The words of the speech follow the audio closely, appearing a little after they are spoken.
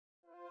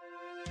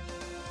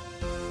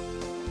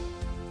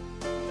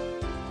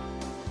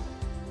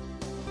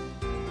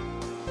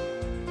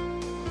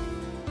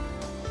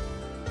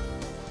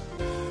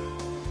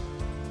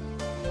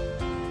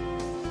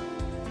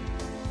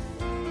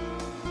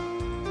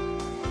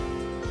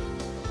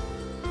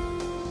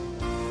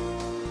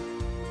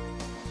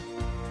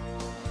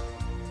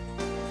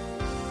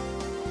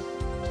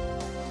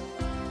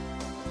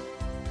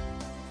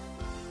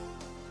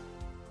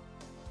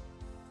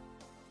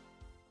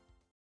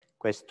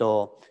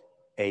Questo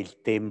è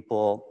il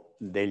tempo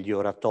degli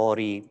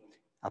oratori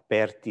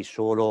aperti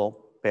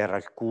solo per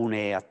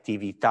alcune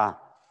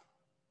attività.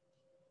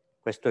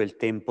 Questo è il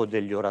tempo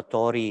degli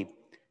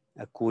oratori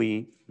a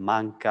cui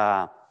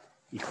manca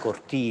il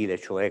cortile,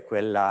 cioè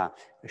quella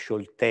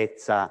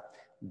scioltezza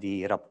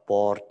di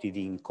rapporti,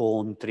 di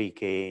incontri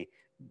che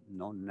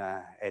non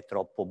è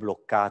troppo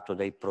bloccato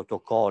dai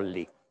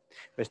protocolli.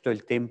 Questo è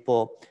il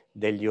tempo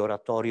degli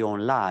oratori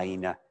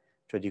online,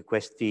 cioè di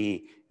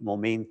questi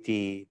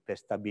momenti per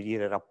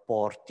stabilire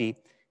rapporti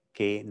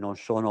che non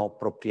sono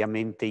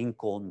propriamente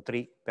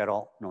incontri,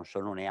 però non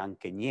sono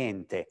neanche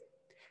niente.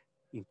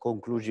 In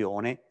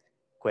conclusione,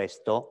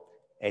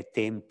 questo è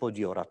tempo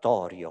di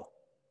oratorio.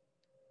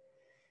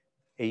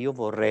 E io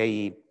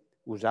vorrei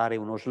usare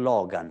uno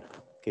slogan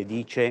che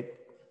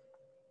dice: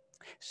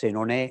 se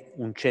non è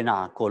un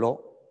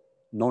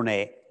cenacolo, non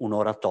è un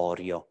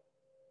oratorio.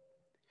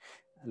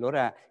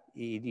 Allora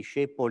i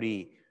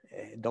discepoli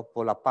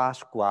dopo la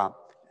Pasqua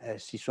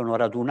si sono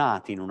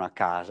radunati in una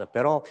casa,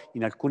 però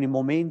in alcuni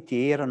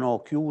momenti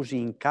erano chiusi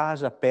in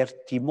casa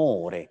per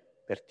timore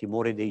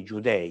dei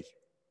giudei.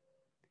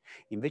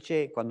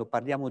 Invece quando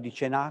parliamo di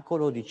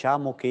cenacolo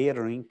diciamo che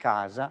erano in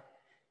casa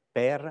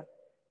per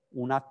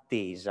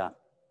un'attesa,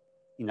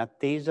 in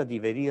attesa di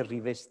venire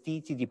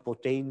rivestiti di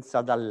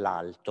potenza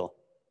dall'alto.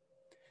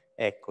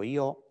 Ecco,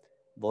 io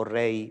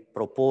vorrei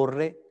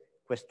proporre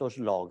questo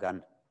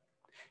slogan: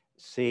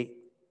 se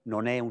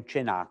non è un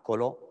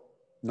cenacolo,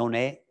 non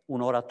è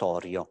un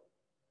oratorio.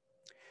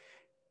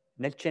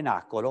 Nel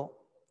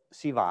cenacolo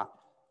si va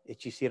e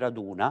ci si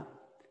raduna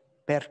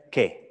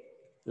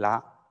perché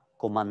l'ha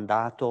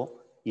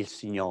comandato il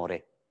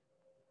Signore.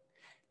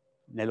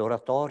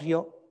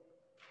 Nell'oratorio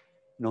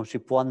non si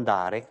può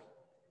andare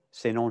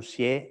se non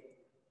si è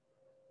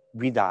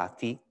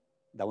guidati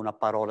da una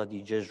parola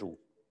di Gesù.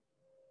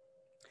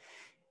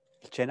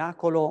 Il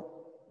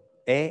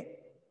cenacolo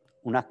è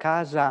una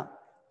casa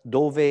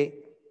dove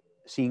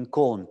si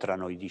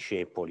incontrano i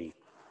discepoli.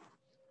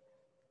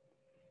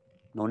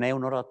 Non è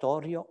un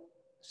oratorio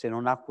se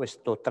non ha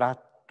questo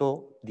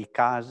tratto di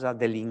casa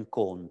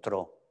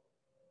dell'incontro.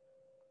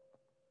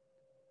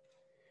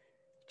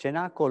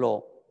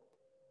 Cenacolo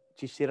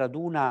ci si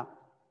raduna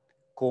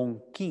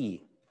con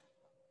chi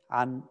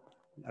ha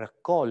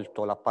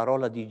raccolto la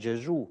parola di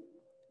Gesù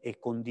e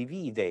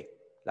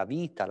condivide la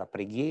vita, la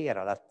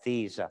preghiera,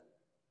 l'attesa.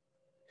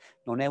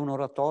 Non è un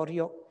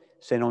oratorio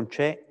se non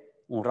c'è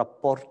un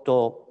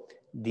rapporto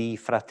di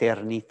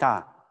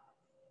fraternità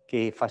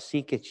che fa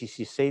sì che ci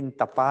si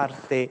senta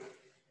parte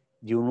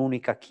di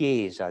un'unica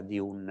chiesa, di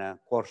un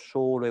cuor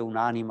solo e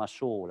un'anima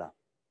sola.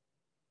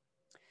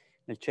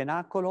 Nel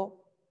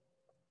cenacolo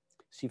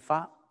si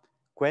fa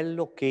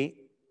quello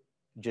che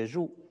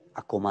Gesù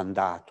ha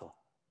comandato,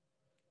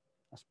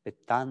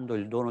 aspettando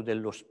il dono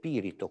dello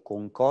Spirito,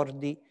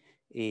 concordi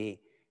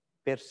e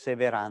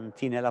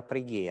perseveranti nella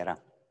preghiera.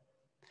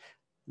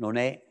 Non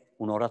è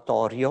un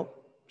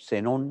oratorio se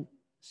non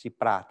si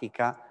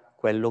pratica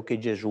quello che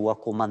Gesù ha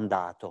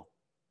comandato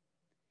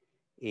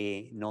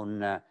e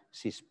non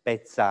si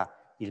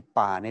spezza il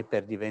pane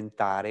per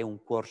diventare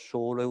un cuor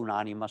solo e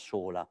un'anima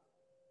sola.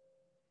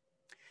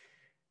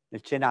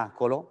 Nel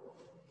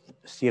cenacolo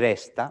si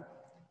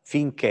resta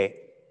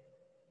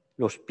finché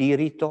lo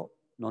Spirito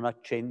non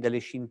accende le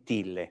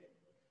scintille.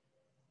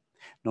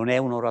 Non è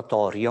un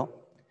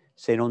oratorio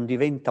se non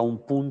diventa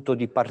un punto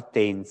di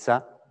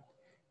partenza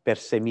per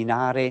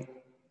seminare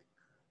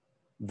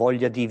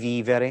voglia di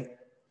vivere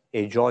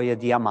e gioia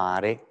di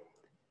amare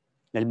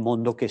nel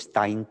mondo che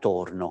sta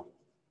intorno.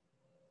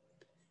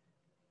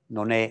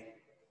 Non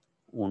è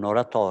un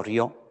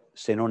oratorio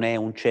se non è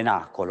un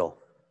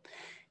cenacolo.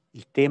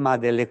 Il tema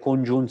delle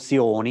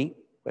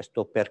congiunzioni,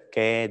 questo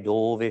perché,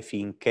 dove,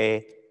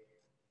 finché,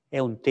 è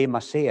un tema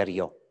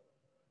serio.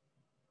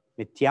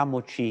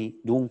 Mettiamoci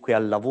dunque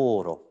al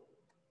lavoro.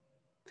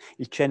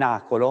 Il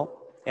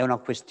cenacolo è una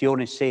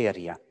questione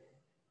seria.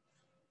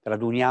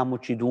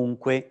 Raduniamoci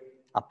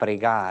dunque a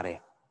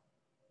pregare.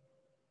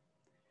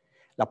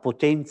 La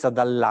potenza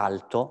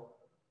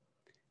dall'alto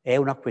è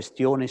una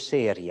questione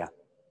seria.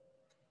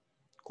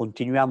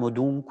 Continuiamo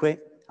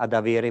dunque ad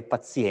avere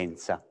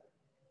pazienza.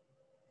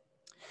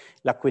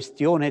 La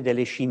questione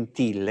delle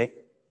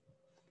scintille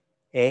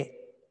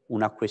è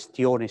una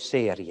questione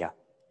seria.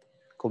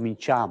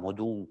 Cominciamo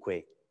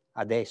dunque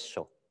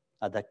adesso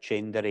ad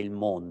accendere il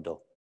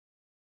mondo.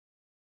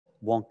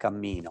 Buon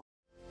cammino.